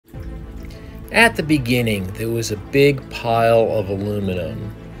At the beginning, there was a big pile of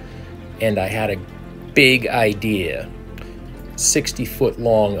aluminum, and I had a big idea, 60-foot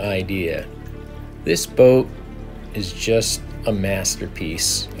long idea. This boat is just a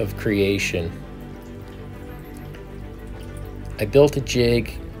masterpiece of creation. I built a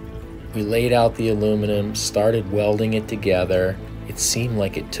jig, we laid out the aluminum, started welding it together. It seemed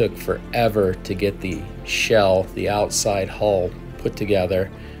like it took forever to get the shell, the outside hull, put together,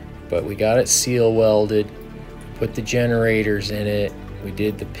 but we got it seal welded, put the generators in it, we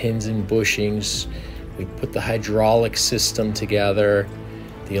did the pins and bushings, we put the hydraulic system together,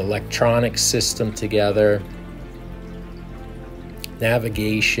 the electronic system together,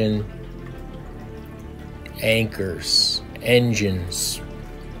 navigation, anchors, engines,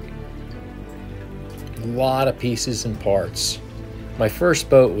 a lot of pieces and parts. My first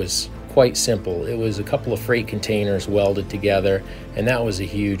boat was quite simple. It was a couple of freight containers welded together, and that was a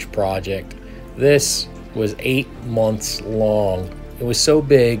huge project. This was 8 months long. It was so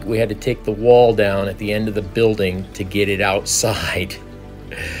big we had to take the wall down at the end of the building to get it outside.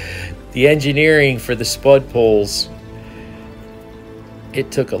 The engineering for the spud poles,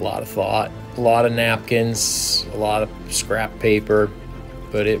 it took a lot of thought, a lot of napkins, a lot of scrap paper,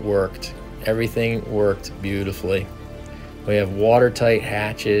 but it worked. Everything worked beautifully. We have watertight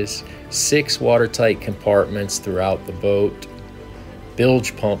hatches, 6 watertight compartments throughout the boat,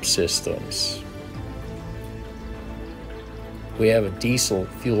 bilge pump systems. We have a diesel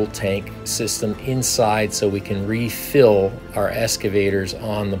fuel tank system inside so we can refill our excavators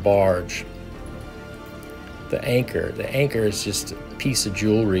on the barge. The anchor is just a piece of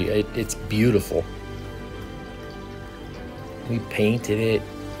jewelry. It's beautiful. We painted it.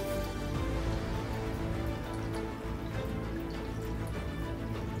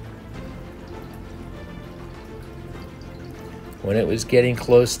 When it was getting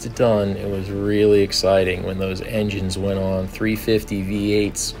close to done, it was really exciting when those engines went on. 350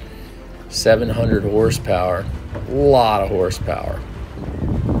 V8s, 700 horsepower, a lot of horsepower.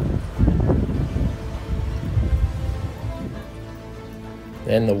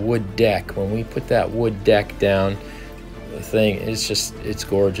 Then the wood deck, when we put that wood deck down, the thing is just, it's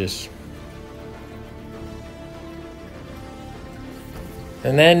gorgeous.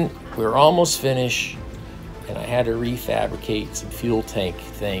 And then we were almost finished, and I had to refabricate some fuel tank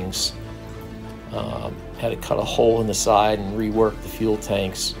things. Had to cut a hole in the side and rework the fuel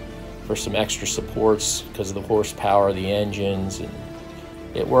tanks for some extra supports because of the horsepower of the engines, and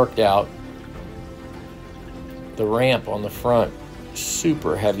it worked out. The ramp on the front,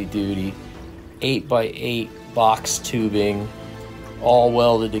 super heavy duty, 8x8 box tubing, all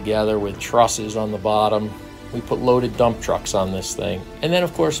welded together with trusses on the bottom. We put loaded dump trucks on this thing, and then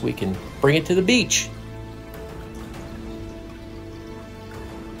of course we can bring it to the beach.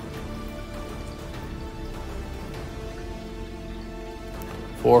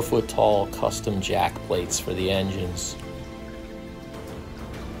 Four-foot tall custom jack plates for the engines.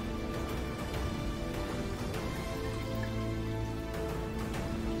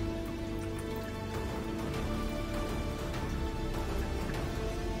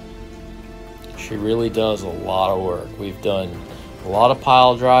 She really does a lot of work. We've done a lot of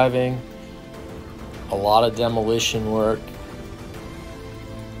pile driving, a lot of demolition work.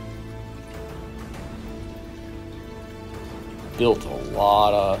 Built a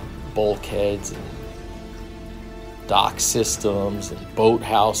lot of bulkheads and dock systems and boat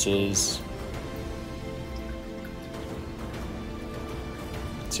houses.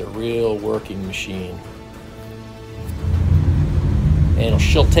 It's a real working machine. And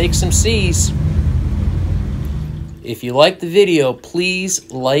she'll take some seas. If you like the video,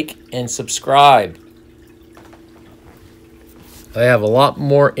 please like and subscribe. I have a lot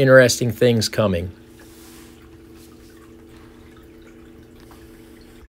more interesting things coming.